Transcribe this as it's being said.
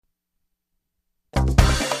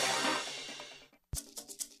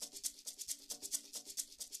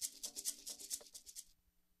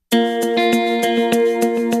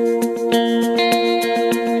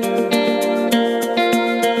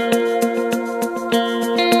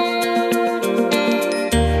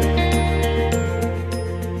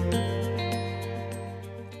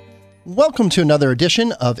Welcome to another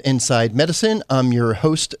edition of Inside Medicine. I'm your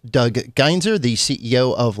host, Doug Geinzer, the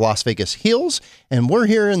CEO of Las Vegas Heals, and we're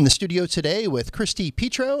here in the studio today with Christy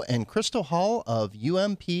Petro and Crystal Hall of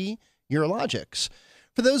UMP Urologics.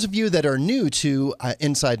 For those of you that are new to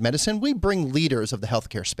Inside Medicine, we bring leaders of the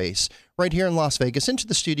healthcare space right here in Las Vegas into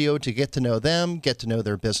the studio to get to know them, get to know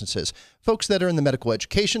their businesses. Folks that are in the medical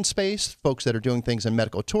education space, folks that are doing things in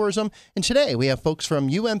medical tourism. And today we have folks from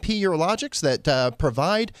UMP Urologics that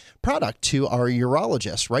provide product to our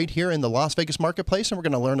urologists right here in the Las Vegas marketplace, and we're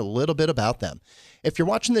going to learn a little bit about them. If you're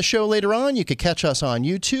watching this show later on, you could catch us on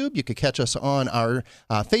YouTube. You could catch us on our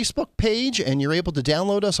Facebook page, and you're able to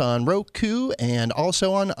download us on Roku and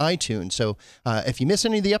also on iTunes. So if you miss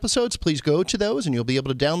any of the episodes, please go to those, and you'll be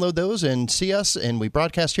able to download those and see us. And we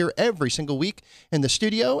broadcast here every single week in the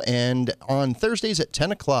studio and on Thursdays at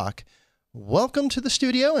 10 o'clock. Welcome to the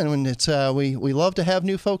studio, and it's we love to have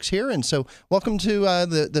new folks here. And so welcome to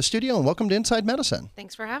the studio, and welcome to Inside Medicine.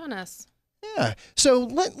 Thanks for having us. Yeah. So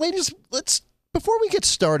ladies, before we get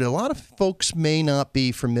started, a lot of folks may not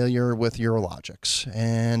be familiar with urologics.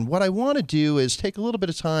 And what I want to do is take a little bit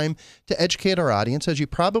of time to educate our audience. As you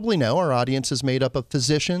probably know, our audience is made up of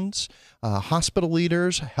physicians, hospital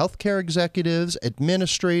leaders, healthcare executives,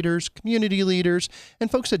 administrators, community leaders, and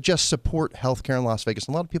folks that just support healthcare in Las Vegas.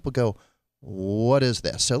 And a lot of people go, what is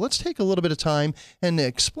this? So let's take a little bit of time and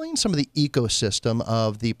explain some of the ecosystem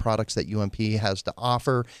of the products that UMP has to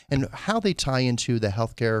offer and how they tie into the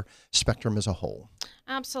healthcare spectrum as a whole.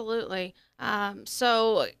 Absolutely.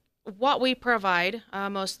 So what we provide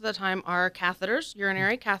most of the time are catheters,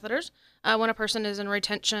 urinary catheters. When a person is in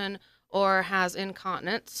retention or has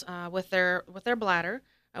incontinence with their bladder,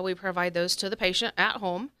 we provide those to the patient at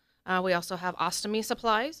home. We also have ostomy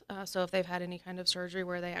supplies. So if they've had any kind of surgery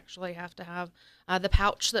where they actually have to have the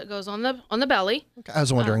pouch that goes on the belly. Okay. I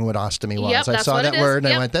was wondering what ostomy was. Yep, I saw that word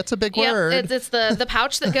and I went, that's a big word. It's the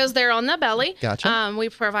pouch that goes there on the belly. Gotcha. We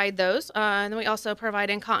provide those. And then we also provide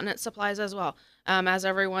incontinence supplies as well. As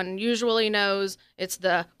everyone usually knows, it's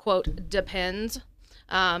the, quote, Depends.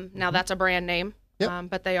 Now that's a brand name,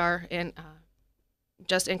 but they are in...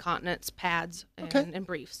 just incontinence pads and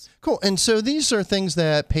briefs. Cool. And so these are things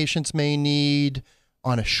that patients may need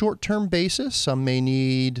on a short-term basis. Some may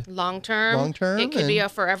need long-term. It could be a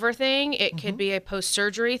forever thing. It could be a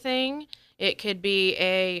post-surgery thing. It could be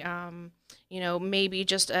a, maybe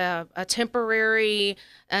just a temporary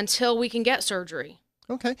until we can get surgery.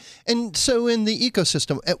 Okay. And so in the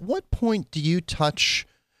ecosystem, at what point do you touch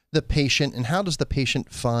the patient, and how does the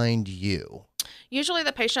patient find you? Usually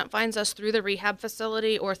the patient finds us through the rehab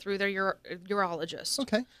facility or through their urologist.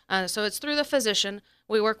 Okay. So it's through the physician.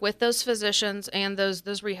 We work with those physicians and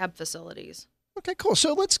those rehab facilities. Okay, cool.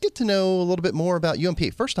 So let's get to know a little bit more about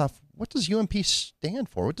UMP. First off, what does UMP stand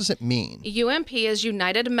for? What does it mean? UMP is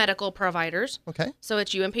United Medical Providers. Okay. So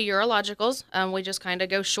it's UMP Urologicals. We just kind of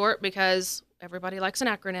go short because everybody likes an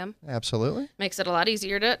acronym. Absolutely. Makes it a lot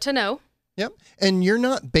easier to know. Yep. And you're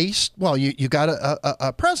not based, well, you got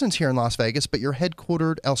a presence here in Las Vegas, but you're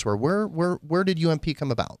headquartered elsewhere. Where did UMP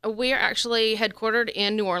come about? We are actually headquartered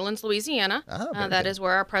in New Orleans, Louisiana. That is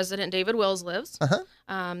where our president, David Wills, lives.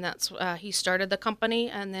 He started the company,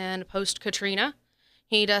 and then post-Katrina,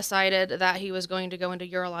 he decided that he was going to go into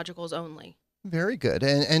urologicals only. Very good.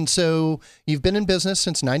 And so you've been in business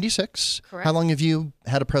since 96. Correct. How long have you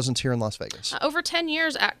had a presence here in Las Vegas? Over 10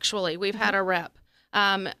 years, actually. We've had a rep.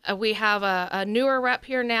 We have a newer rep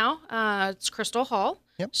here now. It's Crystal Hall.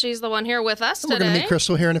 Yep. She's the one here with us today. We're going to meet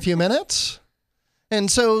Crystal here in a few minutes. And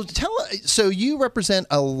so so you represent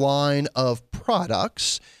a line of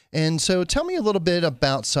products. And so tell me a little bit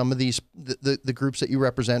about some of these, the groups that you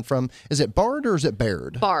represent from. Is it BARD or is it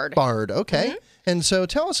Baird? BARD. BARD, okay. And so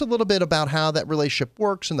tell us a little bit about how that relationship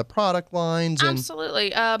works and the product lines.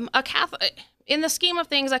 Absolutely. In the scheme of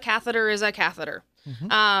things, a catheter is a catheter.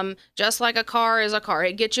 Just like a car is a car.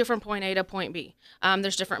 It gets you from point A to point B.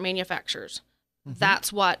 There's different manufacturers.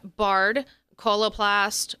 That's what BARD,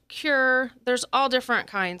 Coloplast, Cure, there's all different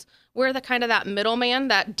kinds. We're the kind of that middleman,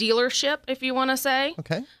 that dealership, if you want to say,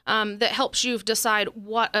 that helps you decide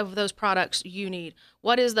what of those products you need.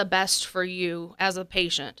 What is the best for you as a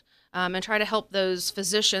patient? And try to help those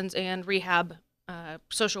physicians and rehab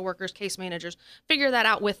social workers, case managers, figure that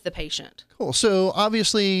out with the patient. Cool. So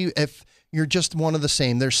obviously, if you're just one of the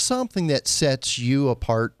same, there's something that sets you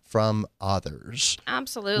apart from others.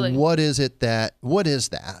 Absolutely. What is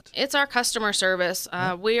that? It's our customer service.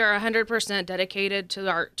 We are 100% dedicated to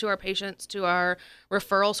our patients, to our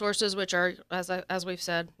referral sources, which are, as we've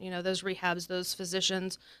said, those rehabs, those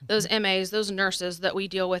physicians, those MAs, those nurses that we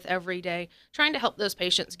deal with every day, trying to help those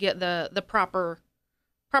patients get the proper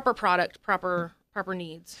product, proper proper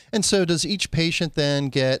needs. And so does each patient then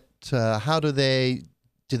get, do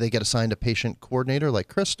they get assigned a patient coordinator like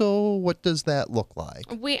Crystal? What does that look like?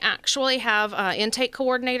 We actually have intake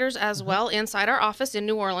coordinators as well inside our office in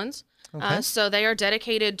New Orleans. Okay. So they are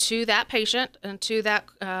dedicated to that patient and to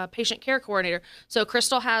that patient care coordinator. So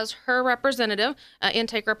Crystal has her representative,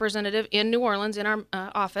 intake representative in New Orleans in our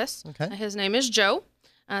office. Okay. His name is Joe.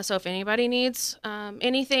 So if anybody needs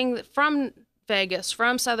anything from Vegas,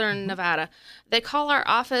 from Southern Nevada, they call our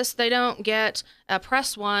office. They don't get a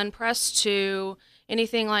press 1, press 2,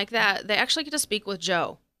 anything like that. They actually get to speak with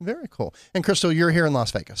Joe. Very cool. And Crystal, you're here in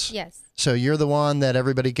Las Vegas. Yes. So you're the one that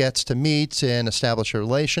everybody gets to meet and establish a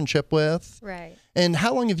relationship with. Right. And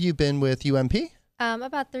how long have you been with UMP?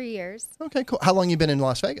 About 3 years. Okay, cool. How long you been in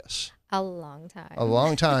Las Vegas? A long time. A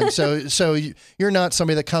long time. So you're not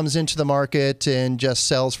somebody that comes into the market and just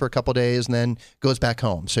sells for a couple of days and then goes back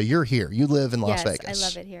home. So you're here. You live in Las Vegas. Yes, I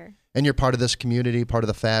love it here. And you're part of this community, part of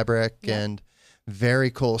the fabric, and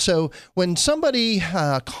very cool. So when somebody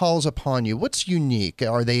calls upon you, what's unique?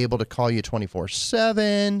 Are they able to call you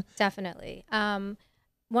 24/7? Definitely.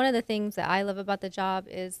 One of the things that I love about the job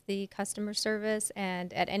is the customer service,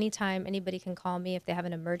 and at any time, anybody can call me if they have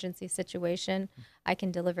an emergency situation. I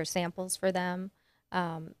can deliver samples for them.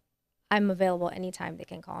 I'm available anytime they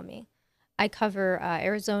can call me. I cover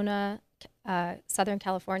Arizona, Southern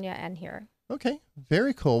California, and here. Okay,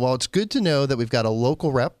 very cool. Well, it's good to know that we've got a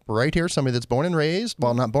local rep right here, somebody that's born and raised,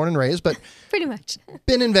 well, not born and raised, but Pretty much.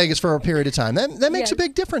 been in Vegas for a period of time. That makes Yes. a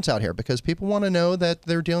big difference out here because people want to know that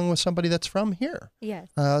they're dealing with somebody that's from here. Yes.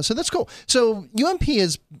 So that's cool. So UMP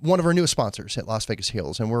is one of our newest sponsors at Las Vegas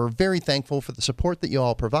Heals, and we're very thankful for the support that you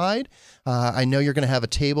all provide. I know you're going to have a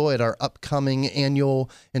table at our upcoming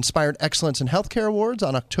annual Inspired Excellence in Healthcare Awards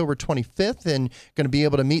on October 25th, and going to be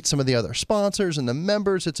able to meet some of the other sponsors and the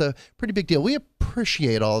members. It's a pretty big deal. We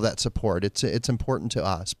appreciate all that support. It's important to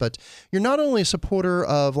us. But you're not only a supporter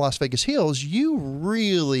of Las Vegas Heals, you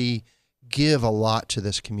really give a lot to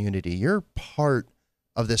this community. You're part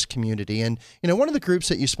of this community. And, one of the groups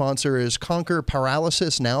that you sponsor is Conquer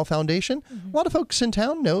Paralysis Now Foundation. A lot of folks in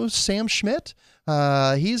town know Sam Schmidt.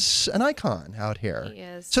 He's an icon out here. He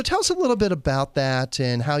is. So tell us a little bit about that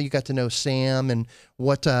and how you got to know Sam and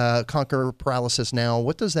what Conquer Paralysis Now,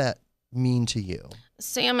 what does that mean to you?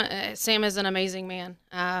 Sam is an amazing man.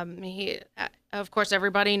 Of course,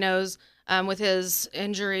 everybody knows with his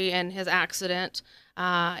injury and his accident.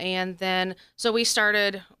 And then, so we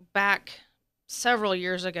started back several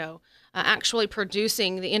years ago, actually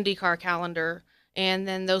producing the IndyCar calendar. And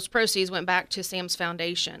then those proceeds went back to Sam's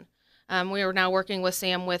foundation. We are now working with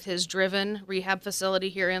Sam with his Driven rehab facility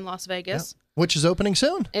here in Las Vegas. Yep. Which is opening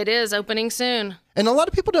soon. It is opening soon. And a lot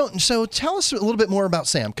of people don't. So tell us a little bit more about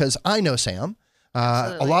Sam, because I know Sam.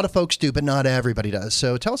 A lot of folks do, but not everybody does.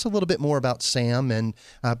 So tell us a little bit more about Sam, and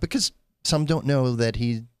because some don't know that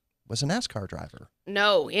he was a NASCAR driver.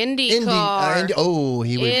 No, IndyCar.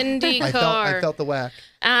 He was. IndyCar. I felt the whack.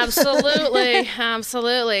 Absolutely,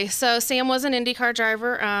 absolutely. So Sam was an IndyCar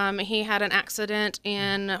driver. He had an accident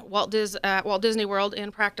in Walt Disney World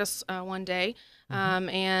in practice one day,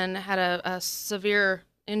 and had a severe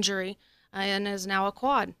injury, and is now a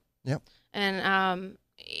quad. Yep. And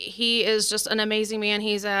he is just an amazing man.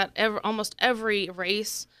 He's at almost every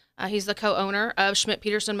race. He's the co-owner of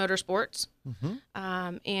Schmidt-Peterson Motorsports,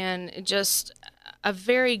 and just a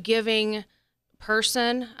very giving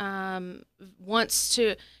person. Wants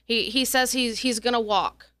to. He says he's going to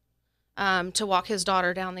walk his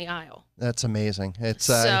daughter down the aisle. That's amazing. It's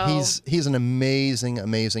he's an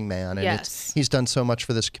amazing man, and yes. he's done so much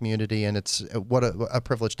for this community, and it's what a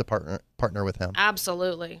privilege to partner with him.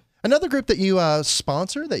 Absolutely. Another group that you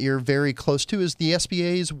sponsor that you're very close to is the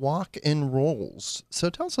SBA's Walk and Rolls.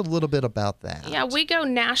 So tell us a little bit about that. Yeah, we go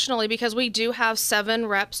nationally because we do have 7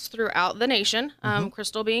 reps throughout the nation,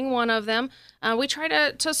 Crystal being one of them. We try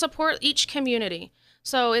to support each community.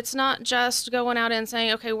 So it's not just going out and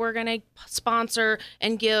saying, okay, we're going to sponsor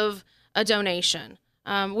and give a donation.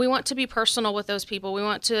 We want to be personal with those people. We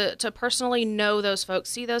want to personally know those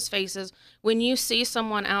folks, see those faces. When you see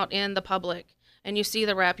someone out in the public, and you see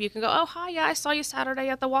the rep, you can go, oh, hi, yeah, I saw you Saturday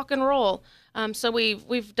at the Walk and Roll. So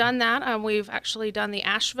we've done that. We've actually done the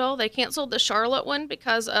Asheville. They canceled the Charlotte one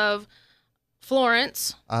because of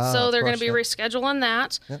Florence. So they're going to be rescheduling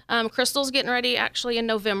that. Yep. Crystal's getting ready actually in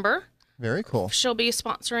November. Very cool. She'll be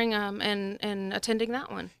sponsoring and attending that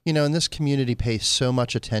one. And this community pays so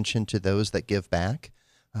much attention to those that give back.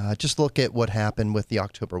 Just look at what happened with the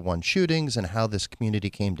October 1 shootings and how this community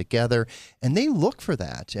came together. And they look for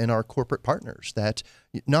that in our corporate partners, that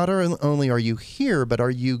not only are you here, but are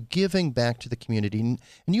you giving back to the community? And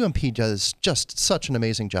UMP does just such an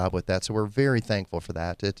amazing job with that. So we're very thankful for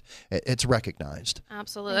that. It's recognized.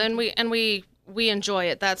 Absolutely. And we enjoy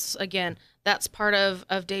it. That's part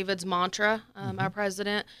of David's mantra, our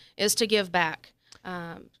president, is to give back.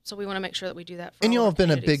 So we want to make sure that we do that. And you all have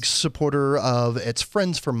been a big supporter of It's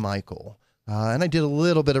Friends for Michael. And I did a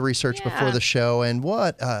little bit of research before the show, and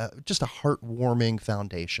what just a heartwarming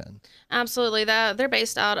foundation. Absolutely. They're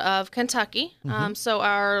based out of Kentucky. So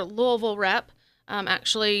our Louisville rep,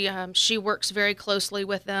 she works very closely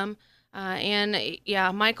with them.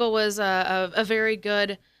 Michael was a very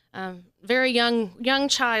good, very young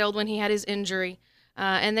child when he had his injury.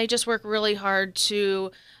 And they just work really hard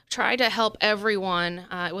to try to help everyone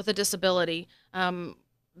with a disability,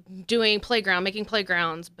 making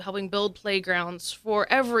playgrounds, helping build playgrounds for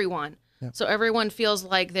everyone. Yep. So everyone feels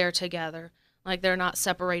like they're together, like they're not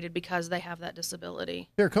separated because they have that disability.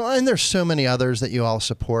 Very cool. And there's so many others that you all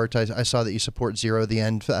support. I saw that you support Zero the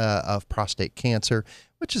End of prostate cancer,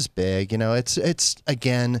 which is big. It's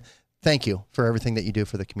again, thank you for everything that you do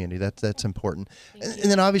for the community. That's important.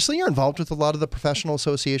 And then obviously you're involved with a lot of the professional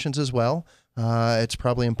associations as well. It's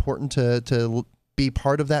probably important to be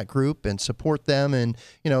part of that group and support them. And,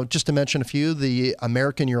 just to mention a few, the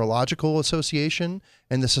American Urological Association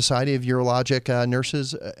and the Society of Urologic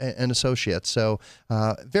Nurses and Associates. So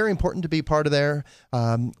very important to be part of there.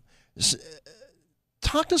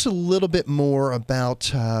 Talk to us a little bit more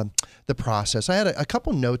about the process. I had a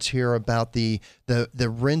couple notes here about the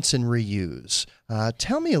rinse and reuse.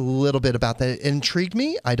 Tell me a little bit about that. It intrigued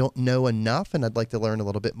me. I don't know enough, and I'd like to learn a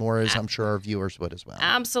little bit more, as I'm sure our viewers would as well.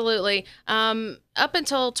 Absolutely. Up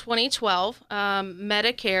until 2012,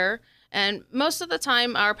 Medicare, and most of the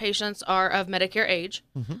time our patients are of Medicare age.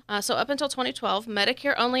 So up until 2012,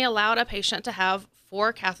 Medicare only allowed a patient to have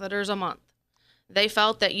 4 catheters a month. They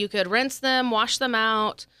felt that you could rinse them, wash them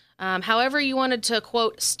out, however you wanted to,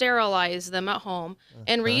 quote, sterilize them at home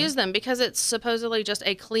and reuse them, because it's supposedly just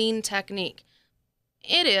a clean technique.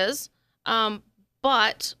 It is,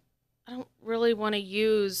 but I don't really want to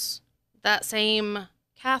use that same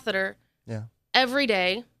catheter every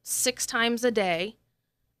day, 6 times a day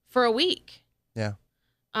for a week. Yeah.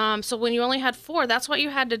 So when you only had 4, that's what you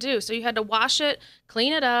had to do. So you had to wash it,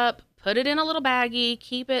 clean it up, put it in a little baggie,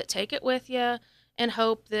 keep it, take it with you, and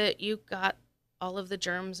hope that you got all of the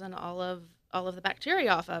germs and all of the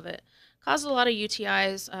bacteria off of it. Causes a lot of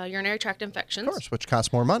UTIs, urinary tract infections. Of course, which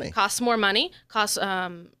costs more money. Costs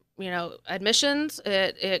admissions.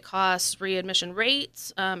 It costs readmission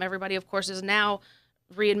rates. Everybody, of course, is now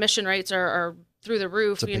readmission rates are through the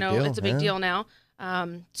roof. It's a big deal now.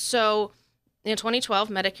 So in 2012,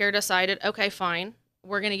 Medicare decided, okay, fine,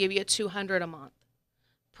 we're going to give you $200 a month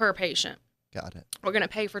per patient. Got it. We're going to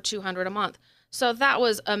pay for $200 a month. So that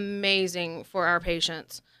was amazing for our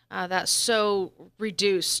patients. That so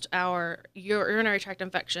reduced our urinary tract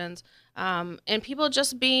infections, and people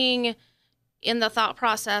just being in the thought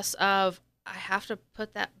process of, I have to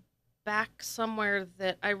put that back somewhere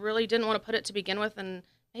that I really didn't want to put it to begin with, and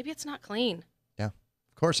maybe it's not clean. Yeah,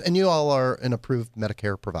 of course. And you all are an approved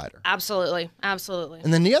Medicare provider. Absolutely.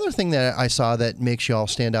 And then the other thing that I saw that makes you all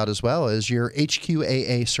stand out as well is you're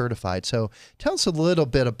HQAA certified. So tell us a little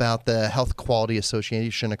bit about the Health Quality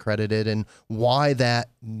Association accredited and why that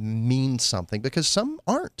means something, because some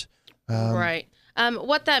aren't. Right.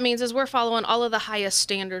 What that means is we're following all of the highest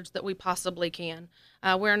standards that we possibly can.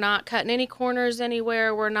 We're not cutting any corners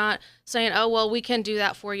anywhere. We're not saying, oh, well, we can do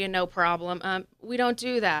that for you, no problem. We don't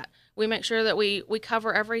do that. We make sure that we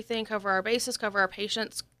cover everything, cover our bases, cover our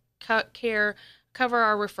patients' care, cover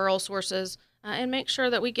our referral sources, and make sure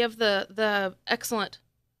that we give the excellent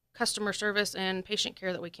customer service and patient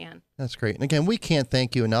care that we can. That's great. And again, we can't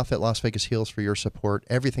thank you enough at Las Vegas Heals for your support,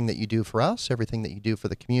 everything that you do for us, everything that you do for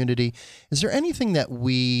the community. Is there anything that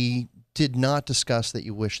we did not discuss that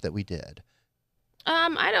you wish that we did?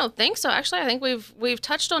 I don't think so. Actually, I think we've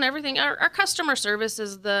touched on everything. Our customer service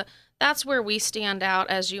is that's where we stand out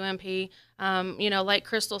as UMP. Like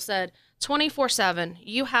Crystal said, 24/7.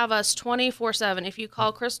 You have us 24/7. If you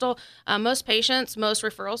call Crystal, most patients, most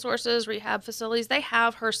referral sources, rehab facilities, they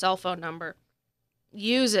have her cell phone number.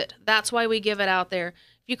 Use it. That's why we give it out there.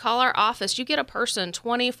 If you call our office, you get a person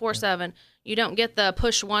 24/7. You don't get the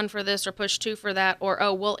push 1 for this or push 2 for that, or,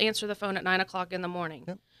 oh, we'll answer the phone at 9 o'clock in the morning.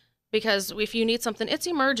 Yep. Because if you need something, it's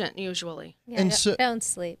emergent usually. Yeah, and so, don't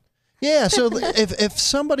sleep. Yeah, so if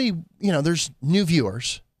somebody, there's new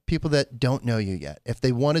viewers, people that don't know you yet, if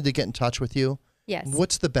they wanted to get in touch with you, yes,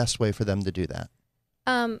 what's the best way for them to do that?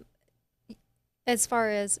 As far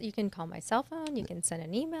as you can call my cell phone, you can send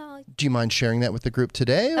an email. Do you mind sharing that with the group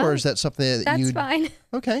today, or is that something that That's fine.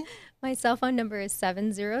 Okay. My cell phone number is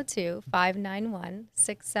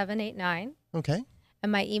 702-591-6789. Okay.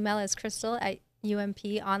 And my email is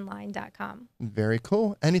crystal@umponline.com. Very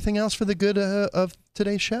cool. Anything else for the good of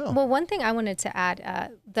today's show? Well, one thing I wanted to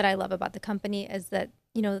add that I love about the company is that,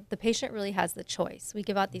 the patient really has the choice. We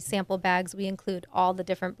give out these sample bags. We include all the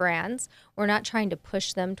different brands. We're not trying to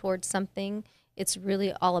push them towards something. It's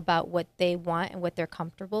really all about what they want and what they're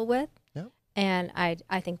comfortable with. Yep. And I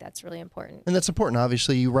think that's really important. And that's important.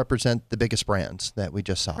 Obviously, you represent the biggest brands that we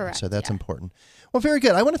just saw. Correct, So that's yeah. important. Well, very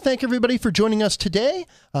good. I want to thank everybody for joining us today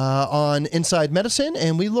on Inside Medicine,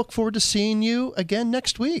 and we look forward to seeing you again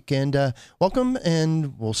next week. And welcome,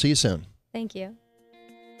 and we'll see you soon. Thank you.